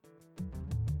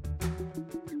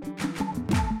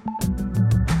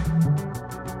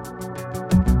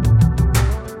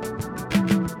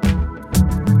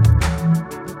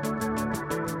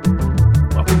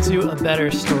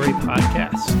Better Story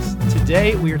Podcast.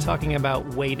 Today we are talking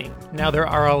about waiting. Now there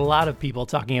are a lot of people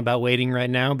talking about waiting right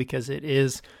now because it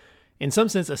is, in some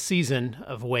sense, a season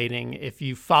of waiting. If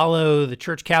you follow the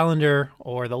church calendar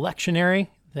or the lectionary,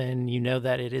 then you know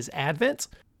that it is Advent.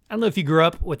 I don't know if you grew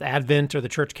up with Advent or the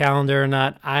church calendar or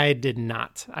not. I did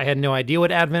not. I had no idea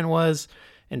what Advent was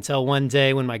until one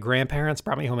day when my grandparents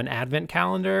brought me home an Advent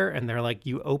calendar, and they're like,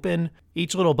 you open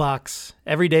each little box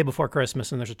every day before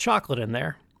Christmas, and there's a chocolate in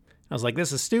there. I was like,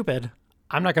 this is stupid.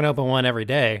 I'm not going to open one every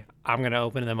day. I'm going to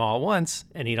open them all at once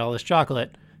and eat all this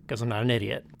chocolate because I'm not an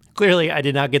idiot. Clearly, I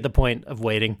did not get the point of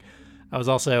waiting. I was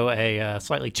also a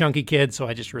slightly chunky kid, so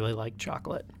I just really liked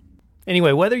chocolate.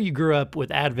 Anyway, whether you grew up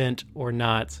with Advent or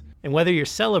not, and whether you're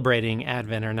celebrating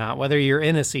Advent or not, whether you're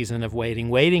in a season of waiting,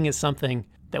 waiting is something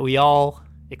that we all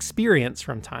experience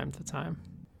from time to time.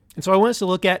 And so I want us to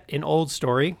look at an old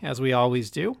story, as we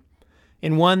always do,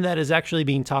 and one that is actually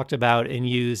being talked about and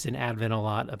used in Advent a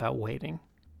lot about waiting,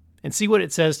 and see what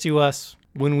it says to us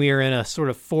when we are in a sort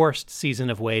of forced season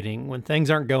of waiting, when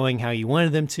things aren't going how you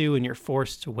wanted them to and you're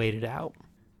forced to wait it out.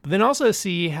 But then also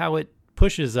see how it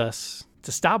pushes us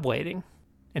to stop waiting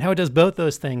and how it does both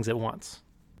those things at once.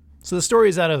 So the story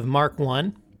is out of Mark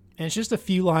 1, and it's just a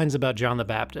few lines about John the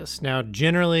Baptist. Now,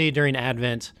 generally during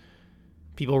Advent,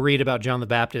 people read about John the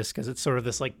Baptist because it's sort of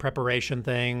this like preparation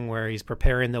thing where he's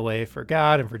preparing the way for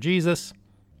God and for Jesus.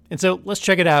 And so let's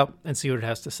check it out and see what it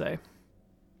has to say.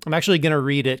 I'm actually going to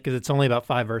read it because it's only about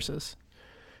 5 verses.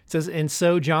 It says, "And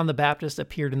so John the Baptist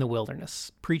appeared in the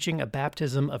wilderness, preaching a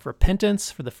baptism of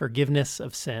repentance for the forgiveness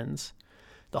of sins.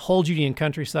 The whole Judean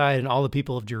countryside and all the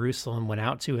people of Jerusalem went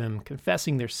out to him,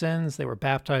 confessing their sins. They were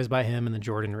baptized by him in the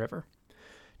Jordan River.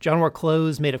 John wore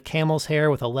clothes made of camel's hair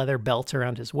with a leather belt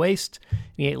around his waist, and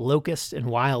he ate locusts and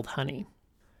wild honey.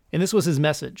 And this was his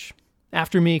message.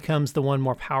 After me comes the one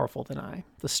more powerful than I,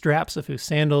 the straps of whose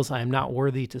sandals I am not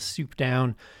worthy to stoop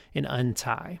down and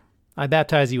untie. I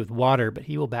baptize you with water, but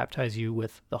he will baptize you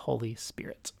with the Holy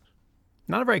Spirit."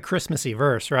 Not a very Christmassy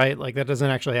verse, right? Like that doesn't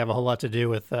actually have a whole lot to do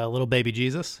with little baby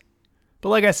Jesus. But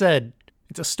like I said,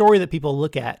 it's a story that people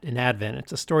look at in Advent.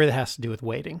 It's a story that has to do with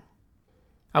waiting.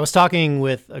 I was talking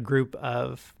with a group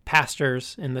of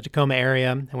pastors in the Tacoma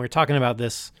area, and we were talking about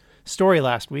this story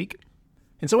last week.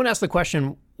 And someone asked the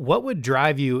question, what would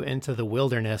drive you into the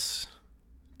wilderness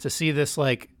to see this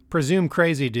like presumed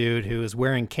crazy dude who is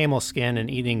wearing camel skin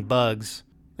and eating bugs?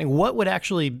 Like, what would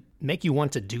actually make you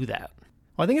want to do that?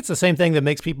 Well, I think it's the same thing that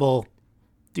makes people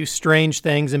do strange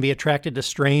things and be attracted to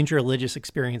strange religious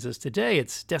experiences today.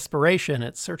 It's desperation.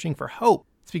 It's searching for hope.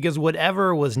 It's because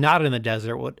whatever was not in the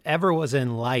desert, whatever was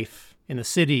in life in the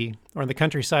city or in the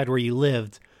countryside where you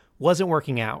lived wasn't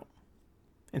working out.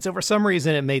 And so for some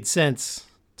reason, it made sense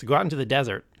to go out into the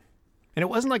desert. And it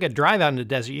wasn't like a drive out into the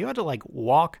desert. You had to like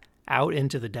walk out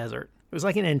into the desert. It was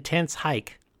like an intense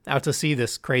hike out to see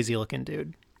this crazy looking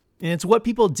dude. And it's what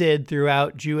people did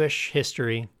throughout Jewish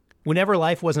history whenever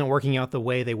life wasn't working out the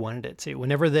way they wanted it to,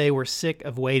 whenever they were sick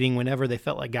of waiting, whenever they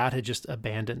felt like God had just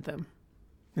abandoned them.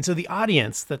 And so the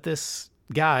audience that this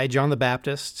guy, John the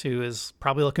Baptist, who is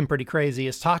probably looking pretty crazy,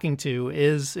 is talking to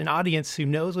is an audience who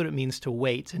knows what it means to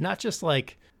wait, and not just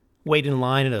like wait in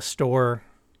line at a store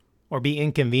or be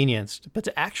inconvenienced, but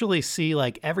to actually see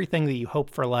like everything that you hope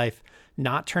for life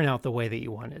not turn out the way that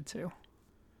you wanted to.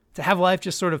 To have life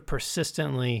just sort of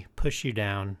persistently push you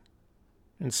down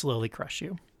and slowly crush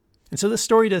you. And so this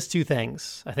story does 2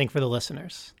 things, I think, for the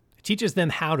listeners. It teaches them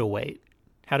how to wait,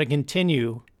 how to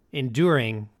continue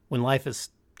enduring when life is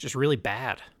just really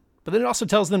bad. But then it also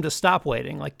tells them to stop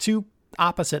waiting, like 2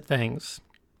 opposite things.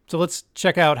 So let's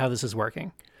check out how this is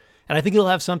working. And I think it'll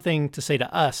have something to say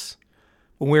to us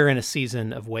when we're in a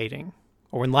season of waiting,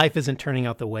 or when life isn't turning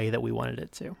out the way that we wanted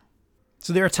it to.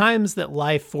 So there are times that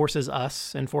life forces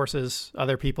us and forces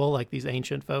other people, like these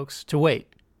ancient folks, to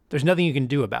wait. There's nothing you can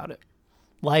do about it.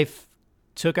 Life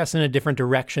took us in a different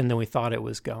direction than we thought it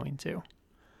was going to.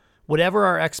 Whatever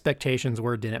our expectations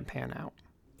were didn't pan out.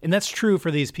 And that's true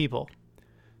for these people.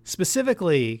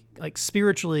 Specifically, like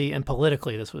spiritually and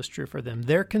politically, this was true for them.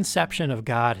 Their conception of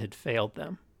God had failed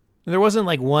them. There wasn't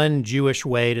like one Jewish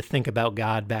way to think about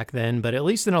God back then, but at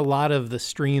least in a lot of the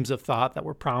streams of thought that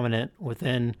were prominent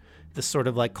within this sort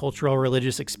of like cultural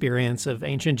religious experience of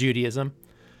ancient Judaism,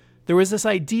 there was this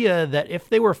idea that if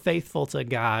they were faithful to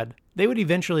God, they would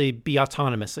eventually be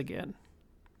autonomous again.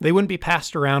 They wouldn't be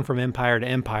passed around from empire to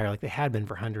empire like they had been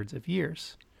for hundreds of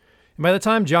years. And by the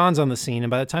time John's on the scene, and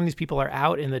by the time these people are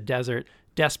out in the desert,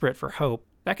 desperate for hope,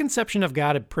 that conception of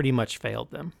God had pretty much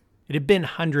failed them. It had been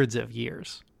hundreds of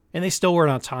years, and they still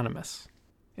weren't autonomous.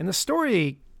 And the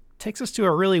story takes us to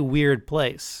a really weird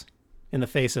place in the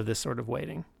face of this sort of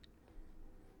waiting.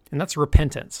 and that's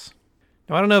repentance.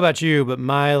 Now, I don't know about you, but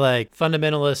my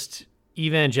fundamentalist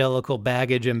evangelical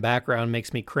baggage and background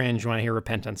makes me cringe when I hear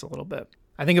repentance a little bit.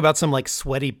 I think about some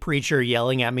sweaty preacher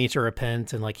yelling at me to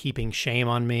repent and heaping shame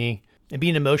on me and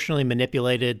being emotionally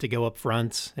manipulated to go up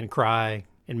front and cry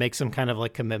and make some kind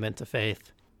of commitment to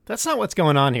faith. That's not what's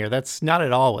going on here. That's not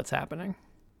at all what's happening.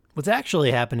 What's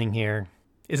actually happening here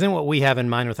isn't what we have in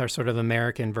mind with our sort of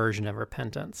American version of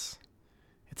repentance.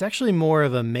 It's actually more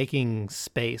of a making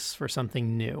space for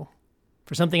something new,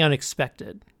 for something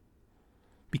unexpected.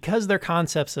 Because their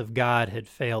concepts of God had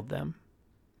failed them,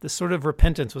 this sort of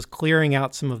repentance was clearing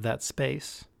out some of that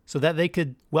space so that they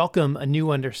could welcome a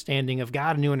new understanding of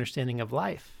God, a new understanding of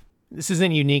life. This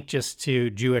isn't unique just to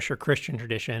Jewish or Christian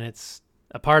tradition. It's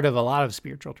a part of a lot of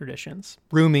spiritual traditions.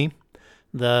 Rumi,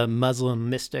 the Muslim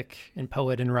mystic and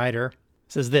poet and writer,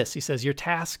 says this. He says, "Your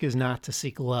task is not to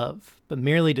seek love, but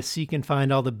merely to seek and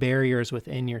find all the barriers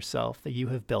within yourself that you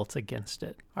have built against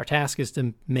it. Our task is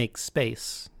to make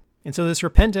space." And so this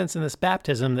repentance and this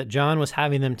baptism that John was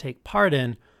having them take part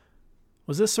in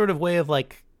was this sort of way of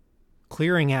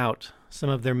clearing out some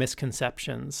of their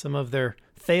misconceptions, some of their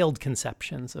failed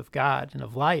conceptions of God and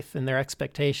of life and their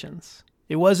expectations.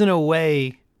 It wasn't a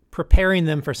way preparing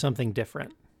them for something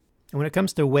different. And when it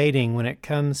comes to waiting, when it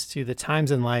comes to the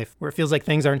times in life where it feels like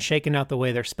things aren't shaking out the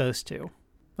way they're supposed to,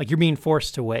 you're being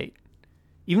forced to wait,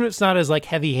 even if it's not as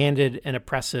heavy-handed and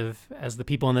oppressive as the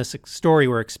people in this story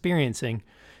were experiencing,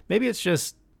 maybe it's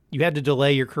just you had to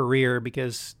delay your career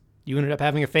because you ended up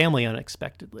having a family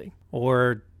unexpectedly,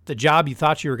 or the job you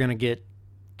thought you were going to get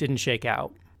didn't shake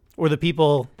out, or the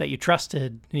people that you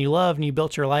trusted and you loved and you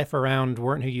built your life around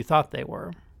weren't who you thought they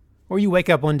were. Or you wake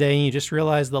up one day and you just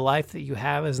realize the life that you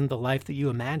have isn't the life that you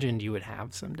imagined you would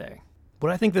have someday.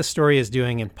 What I think this story is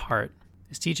doing in part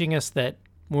is teaching us that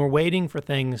when we're waiting for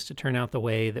things to turn out the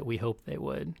way that we hope they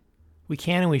would, we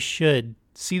can and we should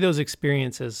see those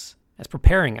experiences as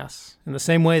preparing us. In the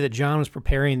same way that John was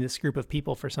preparing this group of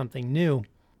people for something new,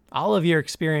 all of your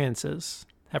experiences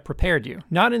have prepared you.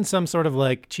 Not in some sort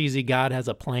of cheesy God has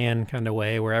a plan kind of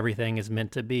way where everything is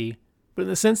meant to be, but in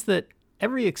the sense that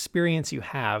every experience you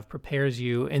have prepares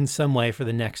you in some way for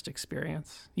the next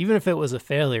experience. Even if it was a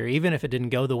failure, even if it didn't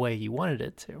go the way you wanted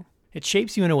it to. It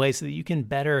shapes you in a way so that you can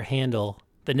better handle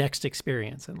the next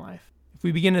experience in life. If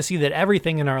we begin to see that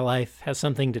everything in our life has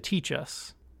something to teach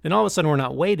us, then all of a sudden we're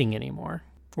not waiting anymore.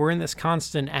 We're in this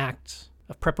constant act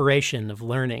of preparation, of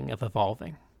learning, of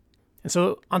evolving. And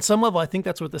so on some level, I think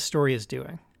that's what the story is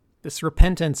doing. This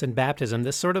repentance and baptism,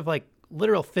 this sort of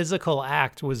literal physical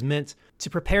act was meant to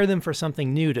prepare them for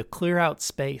something new, to clear out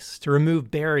space, to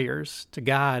remove barriers to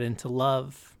God and to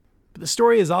love. But the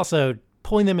story is also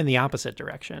pulling them in the opposite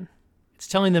direction. It's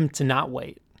telling them to not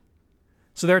wait.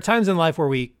 So there are times in life where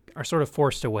we are sort of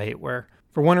forced to wait, where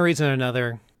for one reason or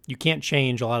another, you can't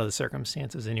change a lot of the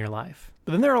circumstances in your life.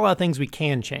 But then there are a lot of things we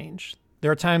can change.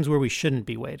 There are times where we shouldn't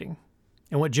be waiting.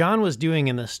 And what John was doing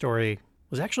in this story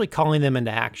was actually calling them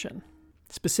into action,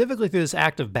 specifically through this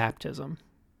act of baptism.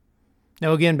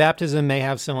 Now, again, baptism may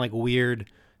have some weird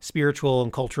spiritual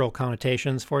and cultural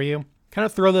connotations for you. Kind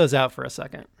of throw those out for a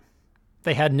second.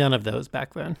 They had none of those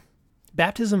back then.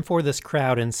 Baptism for this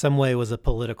crowd in some way was a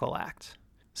political act.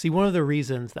 See, one of the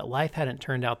reasons that life hadn't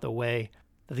turned out the way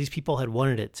that these people had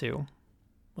wanted it to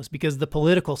was because the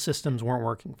political systems weren't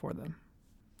working for them.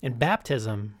 And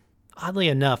baptism, oddly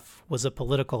enough, was a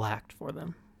political act for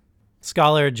them.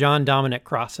 Scholar John Dominic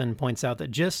Crossan points out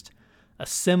that just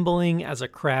assembling as a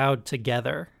crowd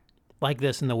together like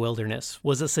this in the wilderness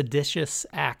was a seditious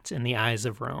act in the eyes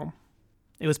of Rome.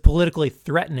 It was politically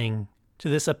threatening to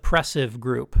this oppressive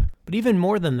group. But even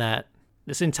more than that,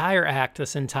 this entire act,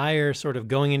 this entire sort of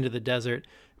going into the desert,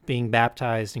 being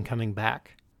baptized and coming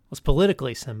back, was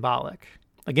politically symbolic.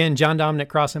 Again, John Dominic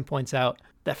Crossan points out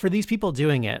that for these people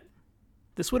doing it,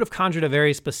 this would have conjured a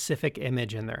very specific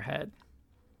image in their head.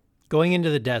 Going into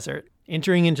the desert,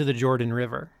 entering into the Jordan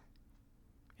River,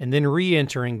 and then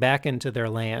re-entering back into their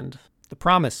land, the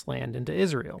promised land, into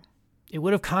Israel. It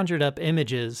would have conjured up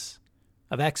images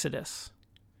of Exodus,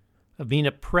 of being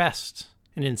oppressed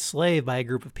and enslaved by a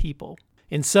group of people.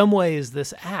 In some ways,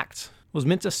 this act was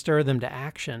meant to stir them to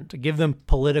action, to give them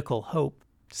political hope,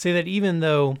 to say that even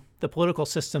though the political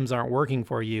systems aren't working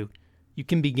for you, you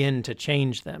can begin to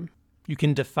change them. You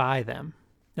can defy them.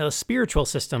 Now, the spiritual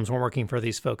systems weren't working for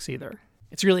these folks either.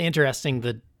 It's really interesting.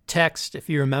 The text, if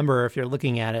you remember, if you're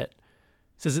looking at it,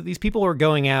 says that these people were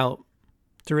going out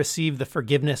to receive the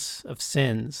forgiveness of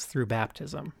sins through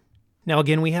baptism. Now,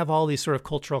 again, we have all these sort of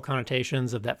cultural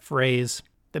connotations of that phrase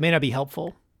that may not be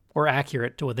helpful or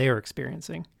accurate to what they were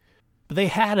experiencing. But they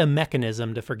had a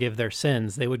mechanism to forgive their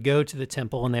sins. They would go to the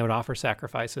temple and they would offer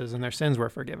sacrifices, and their sins were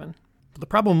forgiven. But the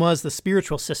problem was the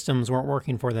spiritual systems weren't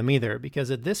working for them either,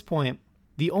 because at this point,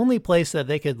 the only place that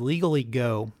they could legally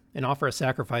go and offer a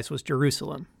sacrifice was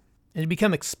Jerusalem. It had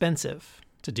become expensive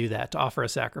to do that, to offer a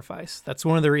sacrifice. That's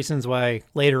one of the reasons why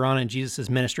later on in Jesus'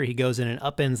 ministry, he goes in and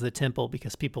upends the temple,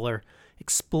 because people are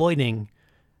exploiting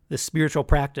this spiritual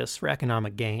practice for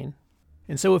economic gain.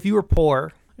 And so if you were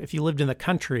poor, if you lived in the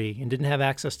country and didn't have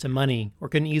access to money or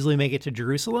couldn't easily make it to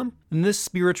Jerusalem, then this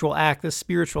spiritual act, this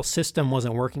spiritual system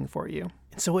wasn't working for you.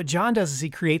 And so what John does is he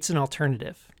creates an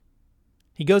alternative.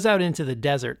 He goes out into the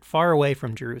desert, far away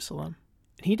from Jerusalem,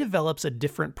 and he develops a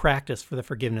different practice for the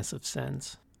forgiveness of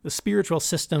sins. The spiritual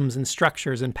systems and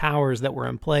structures and powers that were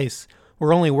in place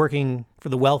were only working for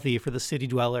the wealthy, for the city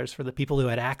dwellers, for the people who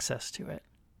had access to it.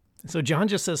 And so John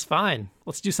just says, fine,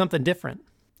 let's do something different.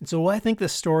 And so what I think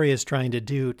this story is trying to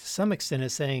do, to some extent,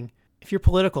 is saying, if your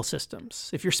political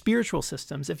systems, if your spiritual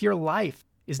systems, if your life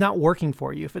is not working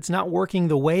for you, if it's not working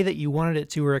the way that you wanted it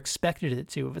to or expected it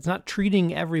to, if it's not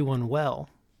treating everyone well,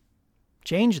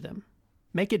 change them.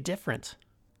 Make it different.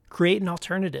 Create an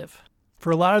alternative. For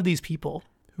a lot of these people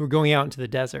who are going out into the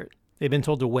desert, they've been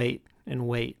told to wait and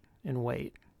wait and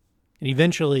wait. And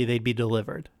eventually they'd be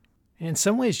delivered. And in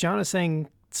some ways, John is saying,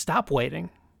 stop waiting.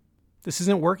 This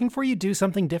isn't working for you, do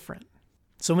something different.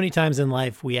 So many times in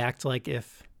life, we act like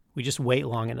if we just wait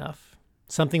long enough,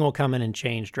 something will come in and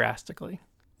change drastically.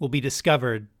 We'll be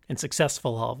discovered and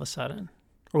successful all of a sudden.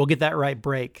 Or we'll get that right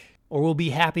break. Or we'll be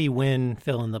happy when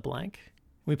fill in the blank.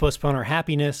 We postpone our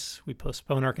happiness. We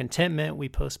postpone our contentment. We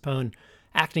postpone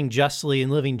acting justly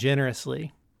and living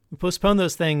generously. We postpone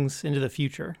those things into the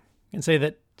future and say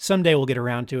that someday we'll get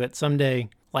around to it.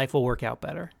 Someday life will work out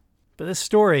better. But this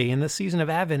story in this season of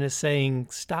Advent is saying,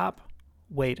 stop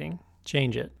waiting,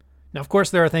 change it. Now, of course,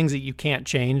 there are things that you can't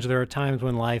change. There are times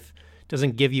when life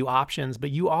doesn't give you options, but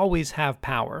you always have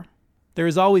power. There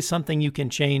is always something you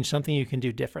can change, something you can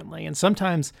do differently. And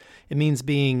sometimes it means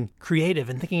being creative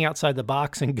and thinking outside the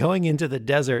box and going into the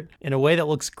desert in a way that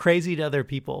looks crazy to other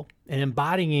people and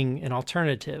embodying an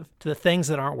alternative to the things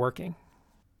that aren't working.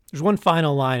 There's one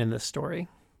final line in this story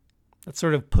that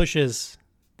sort of pushes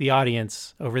the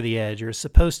audience over the edge, or is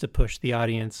supposed to push the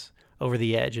audience over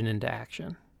the edge and into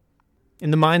action. In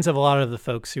the minds of a lot of the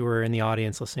folks who were in the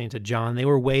audience listening to John, they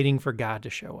were waiting for God to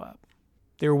show up.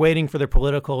 They were waiting for their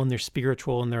political and their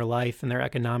spiritual and their life and their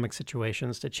economic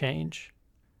situations to change.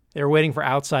 They were waiting for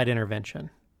outside intervention.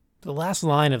 The last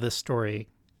line of this story,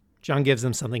 John gives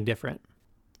them something different.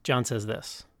 John says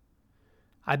this,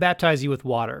 I baptize you with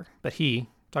water, but he,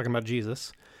 talking about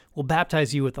Jesus, will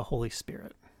baptize you with the Holy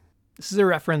Spirit. This is a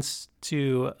reference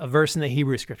to a verse in the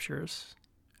Hebrew Scriptures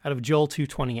out of Joel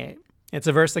 2:28. It's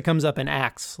a verse that comes up in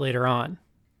Acts later on.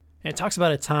 And it talks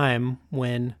about a time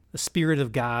when the Spirit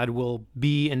of God will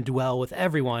be and dwell with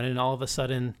everyone, and all of a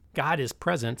sudden, God is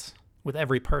present with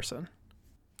every person.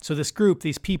 So this group,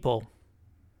 these people,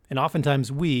 and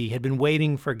oftentimes we, had been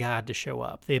waiting for God to show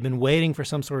up. They had been waiting for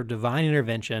some sort of divine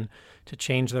intervention to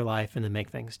change their life and to make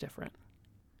things different.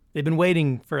 They've been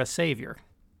waiting for a Savior,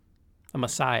 a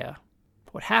Messiah.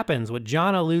 What happens, what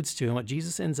John alludes to, and what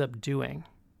Jesus ends up doing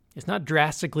is not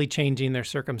drastically changing their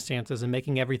circumstances and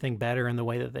making everything better in the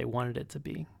way that they wanted it to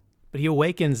be. But he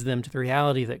awakens them to the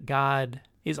reality that God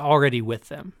is already with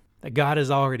them, that God is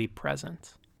already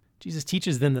present. Jesus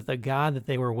teaches them that the God that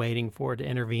they were waiting for to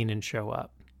intervene and show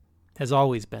up has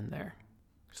always been there.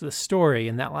 So the story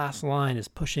in that last line is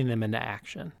pushing them into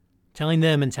action, telling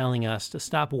them and telling us to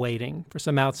stop waiting for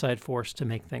some outside force to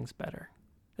make things better.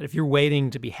 That if you're waiting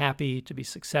to be happy, to be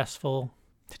successful,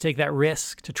 to take that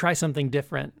risk, to try something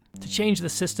different, to change the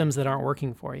systems that aren't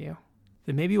working for you,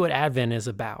 then maybe what Advent is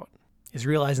about is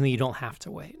realizing that you don't have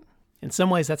to wait. In some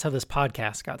ways, that's how this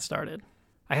podcast got started.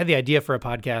 I had the idea for a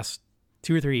podcast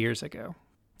 2 or 3 years ago.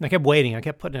 And I kept waiting. I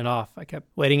kept putting it off. I kept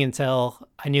waiting until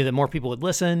I knew that more people would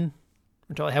listen,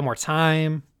 until I had more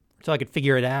time, until I could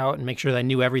figure it out and make sure that I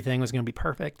knew everything was going to be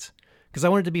perfect. Because I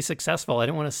wanted to be successful. I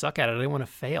didn't want to suck at it. I didn't want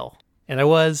to fail. And I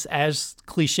was, as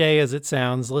cliche as it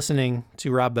sounds, listening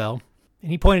to Rob Bell. And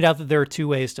he pointed out that there are 2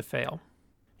 ways to fail.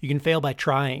 You can fail by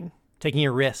trying, taking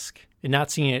a risk, and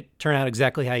not seeing it turn out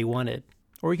exactly how you wanted.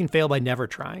 Or you can fail by never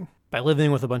trying, by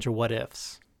living with a bunch of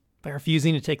what-ifs, by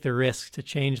refusing to take the risk to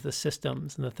change the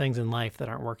systems and the things in life that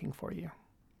aren't working for you.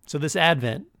 So this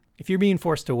Advent, if you're being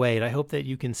forced to wait, I hope that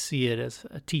you can see it as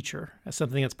a teacher, as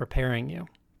something that's preparing you.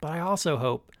 But I also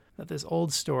hope that this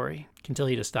old story can tell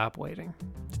you to stop waiting,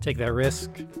 to take that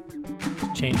risk,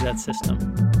 to change that system,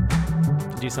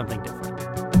 to do something different.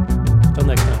 Until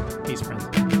next time, peace,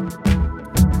 friends.